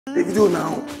Davido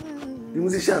now. The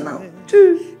musician now.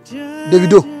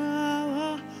 Davido.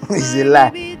 It's a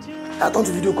lie. I turn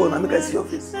to video call now, make I see your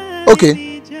face.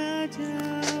 Okay.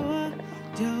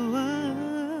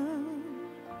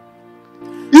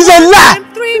 It's a lie!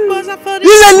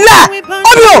 It's a lie!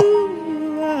 Obio!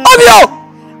 Obio!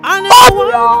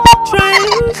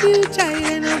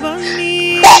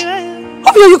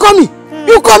 Obio, you call me!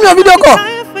 You call me on video call!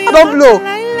 I don't blow!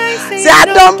 Say I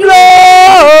don't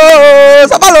blow!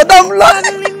 Sabalo don't blow!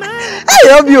 Hey,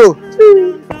 Obio!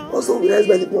 Also, we raise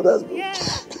by the brothers, bro.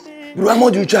 Bro, how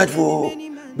much do you charge for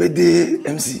birthday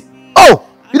MC? Oh!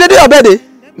 You did do your birthday?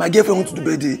 My girlfriend wants to do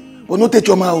birthday, but no take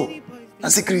your mouth. A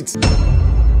secret.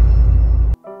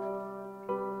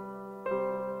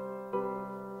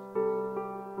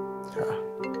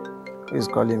 Who is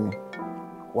calling me?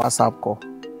 WhatsApp call.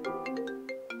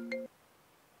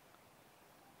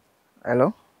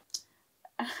 Hello?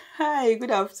 Hi,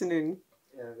 good afternoon.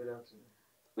 Yeah, good afternoon.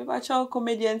 My virtual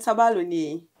comedian SIRBALO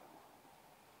ni.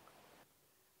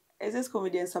 Is this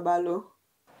comedian SIRBALO?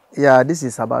 Yeah, this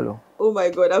is SIRBALO. Oh my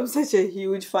God, I'm such a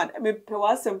huge fan. I mean,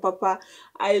 Pewasem Papa,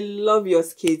 I love your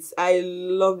skits. I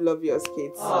love your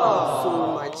skits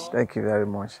so much. Thank you very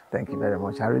much. Thank you very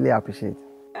much. I really appreciate it.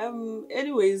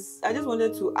 Anyways, I just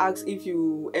wanted to ask if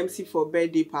you MC for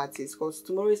birthday parties, because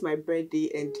tomorrow is my birthday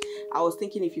and I was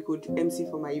thinking if you could MC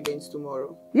for my events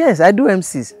tomorrow. Yes, I do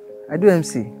MCs. I do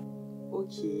MC.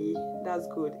 Okay, that's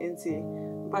good. MC,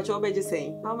 but you're just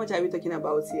saying, how much are we talking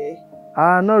about here?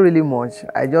 Not really much.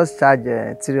 I just charge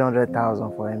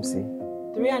 300,000 for MC.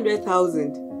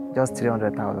 300,000? Just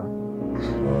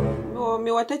 300,000. No,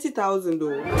 me want 30,000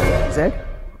 though. Is that?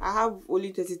 I have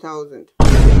only 30,000.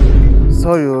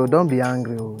 Sorry, don't be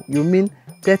angry. You mean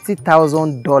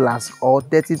 $30,000 or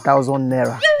 30,000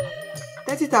 naira?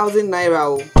 30,000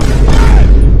 naira.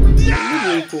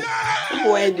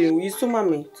 You so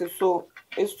mommy, so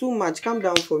it's too much. Calm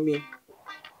down for me.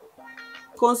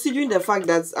 Considering the fact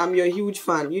that I'm your huge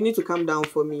fan, you need to calm down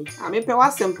for me. I'm a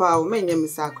Pewasem Papa, my name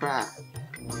is Sakra.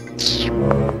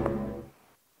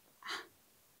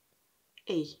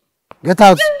 Hey. Get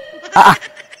out.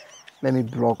 Let me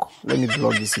block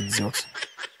this idiot.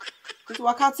 It's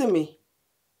wakati me.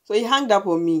 So he hanged up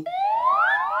on me.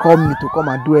 Call me to come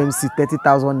and do MC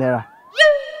 30,000 naira.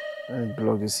 Let me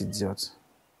block this idiot.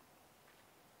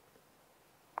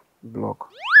 Block.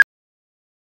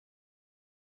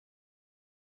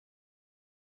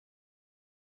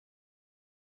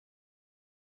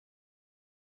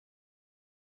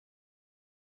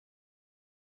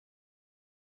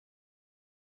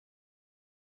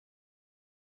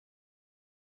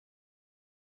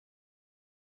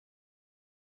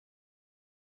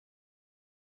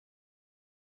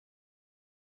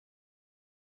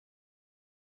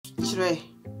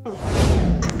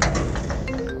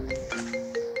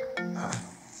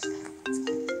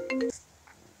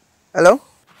 Hello?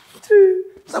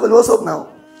 Somebody, what's up now?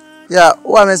 Yeah,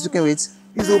 who am I speaking with?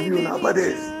 It's Obio now, but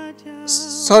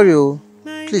Sorry,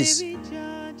 please.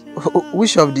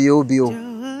 Which of the OBO?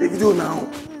 Davido now.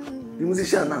 The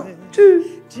musician now.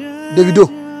 Davido.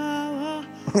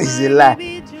 It's a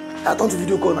lie. I turn to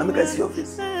video call now, make I see your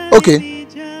face. Okay.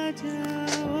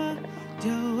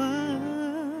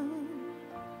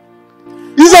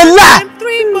 It's a lie!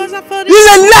 It's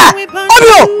a lie!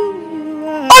 Obio!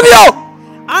 Obio!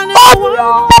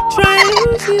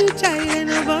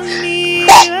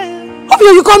 Obio,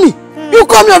 you call me! You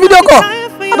call me on video call!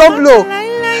 I don't blow!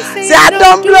 Say I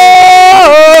don't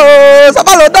blow!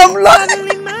 Sabalo don't blow!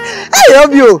 Hey,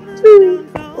 Obio!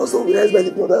 Also, we raise by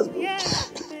the brothers, bro.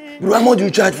 Bro, how much do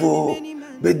you charge for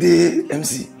birthday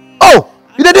MC? Oh!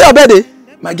 You did do your birthday?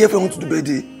 My girlfriend wants to do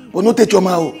birthday, but no take your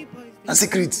mouth. A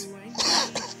secret.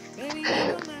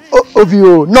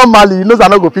 Obio, normally you know I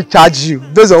not go fit charge you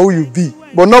based on who you be.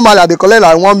 But normally I dey collect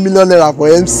like 1 million naira for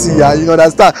MC, and you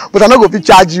understand. But I not go fit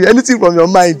charge you anything from your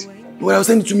mind. When I was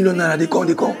saying 2 million naira, they come.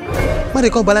 Where they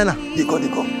come, Balana? They come.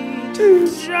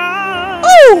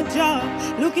 Oh!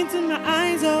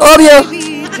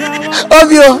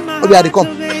 Obio, they come.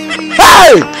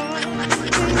 Hey!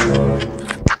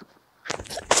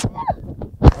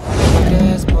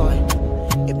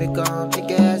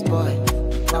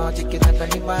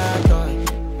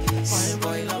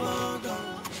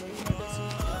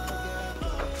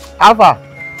 Alpha,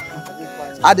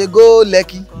 I dey go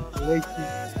Lekki.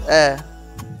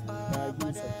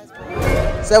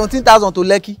 17,000 to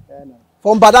Lekki.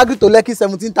 From Badagry to Lekki,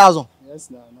 17,000. Yes,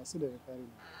 no, so they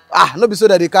carry. No be so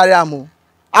that they carry am.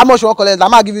 How much you want collect? I'm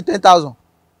gonna give you 10,000.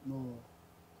 No.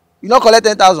 You not collect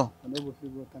 10,000? I no go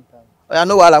fit go 10,000. Oh yeah,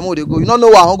 no wahala, mo dey go. You don't know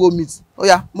where I wan go meet. Oh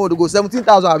yeah, mo dey go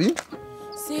 17,000, have you?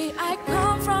 See, I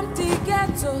come from the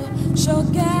ghetto. she'll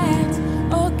get,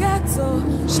 oh ghetto,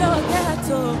 she'll get,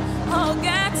 oh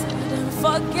get, then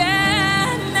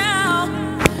forget now.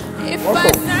 If I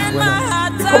send my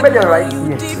heart to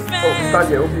you,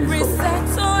 defend, reset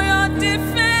to your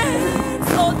defense,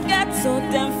 oh ghetto,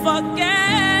 then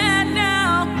forget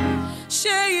now.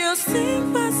 Share you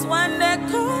sing past one day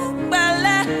call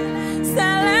ballet,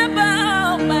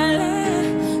 celebra ballet,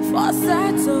 for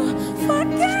settle,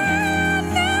 forget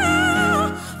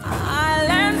now. I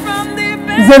learned from the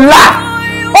best. It's a lie!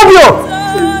 Obio!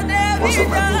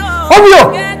 Obio!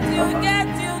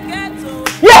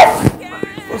 Yes!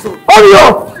 Obio!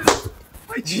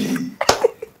 My G.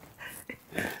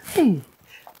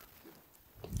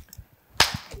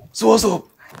 So what's up?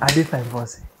 I did my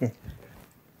boss.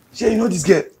 Shay, you know this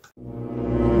girl?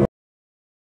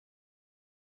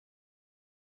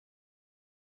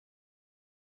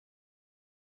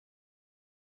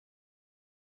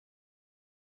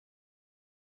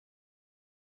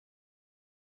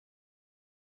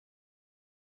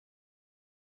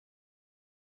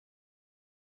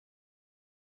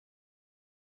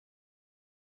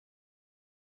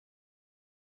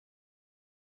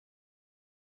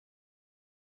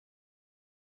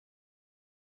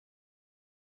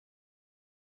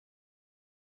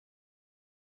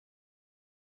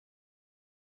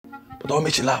 But don't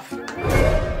make you laugh.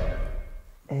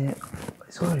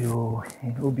 Sorry,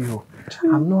 Obio.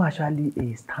 I'm not actually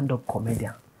a stand-up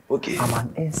comedian. Okay. I'm an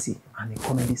NC and a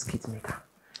comedy skit maker.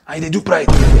 And they do pride.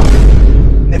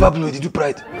 Never blow, they do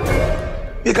pride.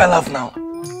 Make her laugh now.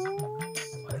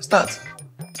 Start.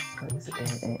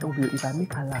 Obio, if I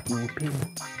make her laugh, you will pay me.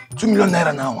 2 million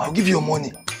naira now. I'll give you your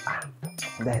money.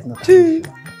 There is no time.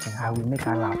 I will make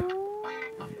her laugh.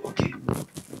 Okay.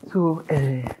 So,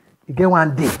 you get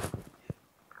one day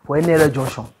for any other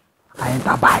junction, I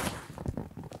enter bike.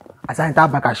 As I enter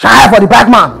bike, I shine for the bike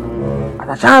man. As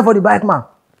I shine for the bike man,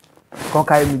 come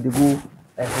carry me to go home.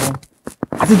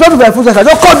 As he jump to my footsteps, I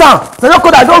just cut down. As I just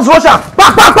cut down, I just rush am.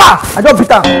 Back. I just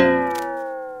beat am.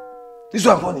 This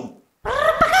one funny.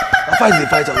 I fight the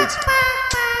fight already.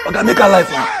 Okay, make her life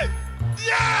now.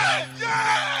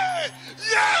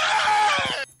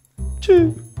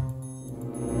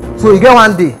 So you get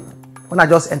one day when I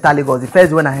just enter Lagos. The first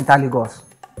day when I enter Lagos,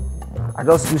 I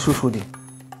just use social day.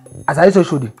 As I use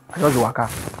social day, I just waka.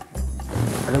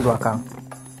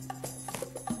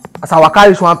 As I waka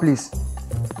reach one place,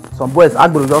 some boys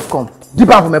Agbo just come, dip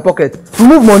am from my pocket,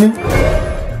 remove money.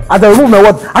 As I remove my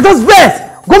wallet, I just vex,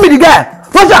 go meet the guy,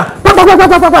 rush am,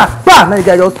 pa. Now the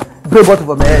guy just break bottle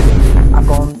for my head. I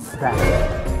can't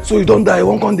die. So you don't die,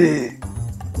 one come they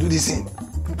do this thing.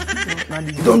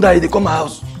 You don't die, they come my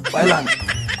house, violent.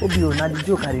 Obio, now the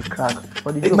joke I dey crack.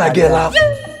 Make my girl laugh.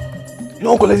 You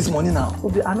don't collect this money now.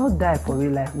 Obio, I not die for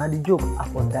real life. Now the joke I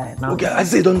for die. Now. Okay, I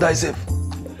say you don't die safe.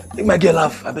 Make my girl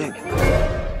laugh, I beg.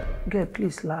 Girl,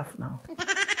 please laugh now.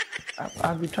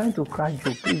 I've been trying to crack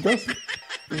joke. Please just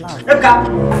laugh.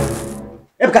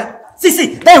 Ebuka,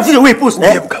 see, that is the way post,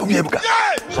 eh? Ebuka.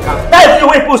 That is the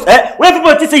way post, eh? When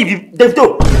people say you be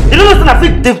Davido, you don't know what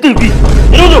fake Davido be.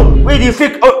 You don't know where they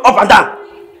fake up and down.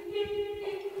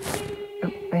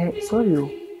 Sorry,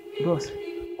 bros.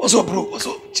 What's up, bro? What's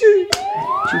up?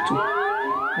 Chitu.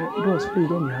 Bros, please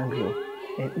don't be angry.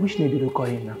 Which name did you call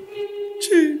him now?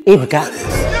 Ebuka.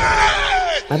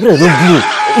 My brother don't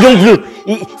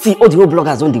blow. See, all the whole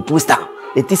bloggers on the poster.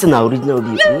 They think it's an original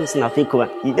video. You know, it's a fake one.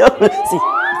 You know? See.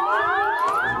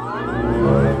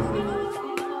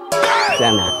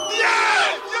 Sana.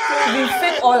 You've been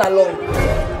fake all along.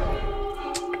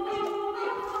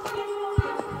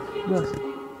 Bros.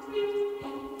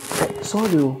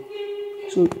 Sorry.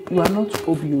 So you are not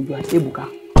Obio, you are Ebuka.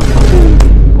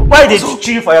 Why did you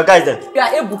cheat for your guys then? You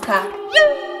are Ebuka.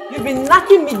 You've been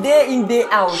knocking me day in, day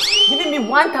out, giving me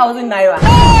 1,000 naira.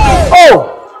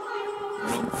 Oh!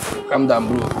 Calm down,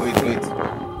 bro. Wait.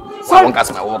 So I won't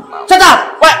cast my work now. Shut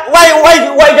up!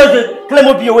 Why just claim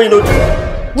Obio when you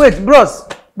know? Wait,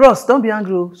 bros, don't be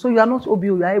angry. So you are not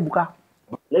Obio, you are Ebuka.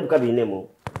 Ebuka be your name.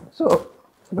 So,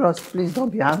 bros, please don't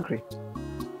be angry.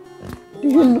 Do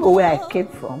you know where I came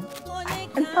from? I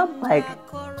entered bike,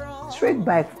 straight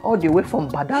bike, all the way from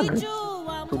Badagry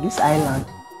to this island.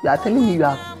 You are telling me you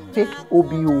are fake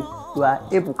Obio. You are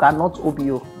Ebuka, not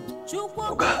Obio.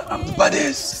 Okay, I'm the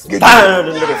baddest. Get No,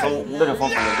 the phone from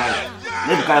the guy.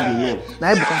 Ebuka be your name.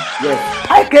 Na Ebuka? Yes.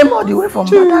 I came all the way from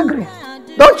Badagry.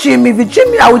 Don't cheat me. If you cheat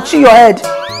me, I will cheat your head.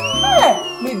 Hey,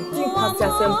 me drink Pastor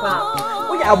Sempa.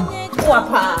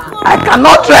 I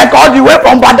cannot trek all the way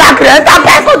from Badagry. Enter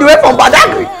back all the way from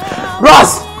Badagry.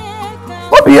 Bros,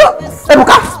 Obio,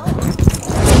 Ebuka.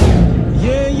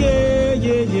 Yeah.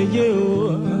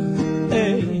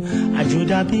 Hey, I do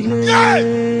Dabile. No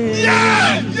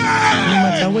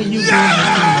matter where you go,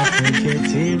 you forget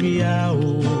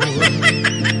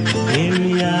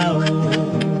area.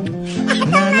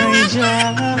 Na Naija,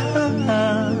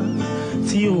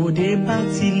 ti o de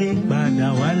party le gba